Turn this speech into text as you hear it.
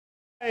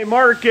Hey,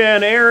 Mark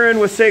and Aaron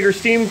with Sager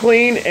Steam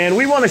Clean, and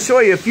we want to show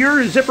you if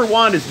your zipper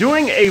wand is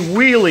doing a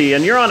wheelie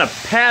and you're on a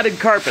padded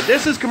carpet.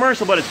 This is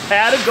commercial, but it's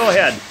padded. Go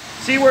ahead.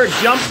 See where it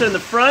jumps in the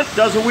front,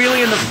 does a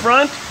wheelie in the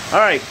front?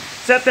 All right,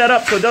 set that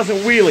up so it doesn't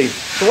wheelie.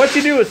 So what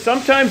you do is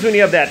sometimes when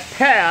you have that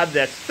pad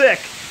that's thick,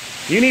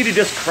 you need to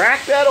just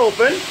crack that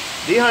open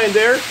behind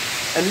there,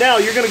 and now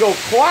you're going to go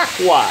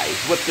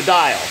clockwise with the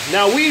dial.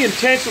 Now we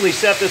intentionally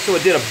set this so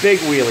it did a big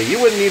wheelie.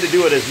 You wouldn't need to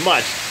do it as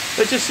much.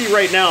 Let's just see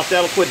right now if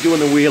that'll quit doing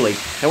the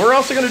wheelie. And we're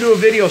also going to do a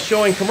video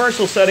showing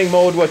commercial setting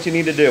mode what you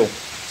need to do.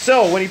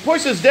 So when he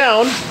pushes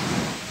down,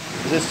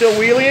 is it still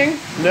wheeling?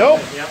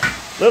 Nope. Yep.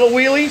 Little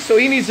wheelie, so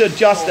he needs to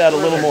adjust that a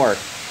little more.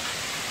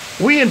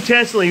 We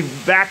intentionally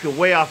backed it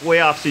way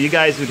off so you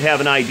guys would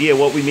have an idea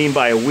what we mean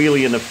by a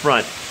wheelie in the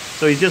front.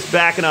 So he's just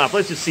backing off.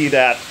 Let's just see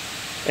that.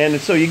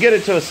 And so you get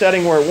it to a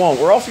setting where it won't.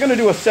 We're also going to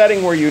do a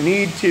setting where you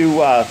need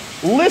to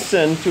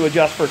listen to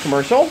adjust for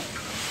commercial.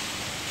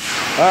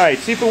 All right,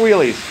 see for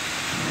wheelies.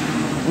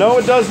 No,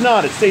 it does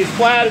not. It stays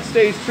flat, it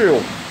stays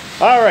true.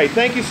 All right,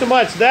 thank you so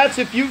much. That's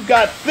if you've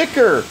got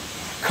thicker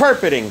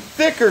carpeting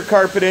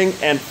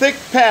and thick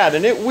pad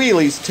and it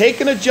wheelies, take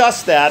and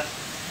adjust that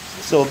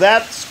so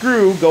that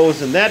screw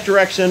goes in that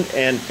direction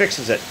and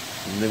fixes it.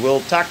 And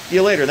we'll talk to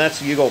you later.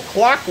 That's you go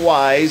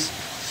clockwise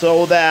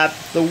so that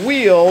the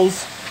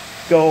wheels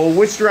go,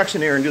 which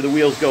direction, Aaron, do the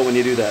wheels go when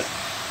you do that?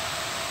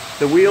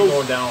 The wheels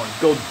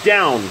go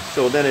down,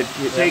 so then it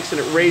takes and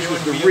it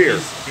raises the rear.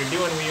 If you're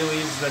doing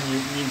wheelies, then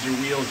it means your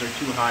wheels are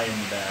too high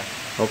in the back.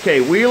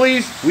 Okay,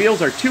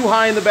 wheels are too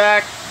high in the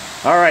back.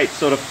 All right,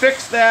 so to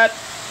fix that,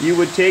 you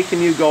would take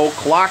and you go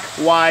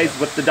clockwise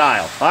with the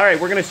dial. All right,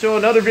 we're gonna show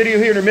another video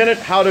here in a minute,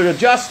 how to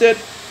adjust it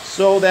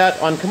so that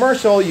on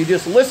commercial, you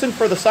just listen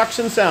for the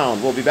suction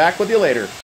sound. We'll be back with you later.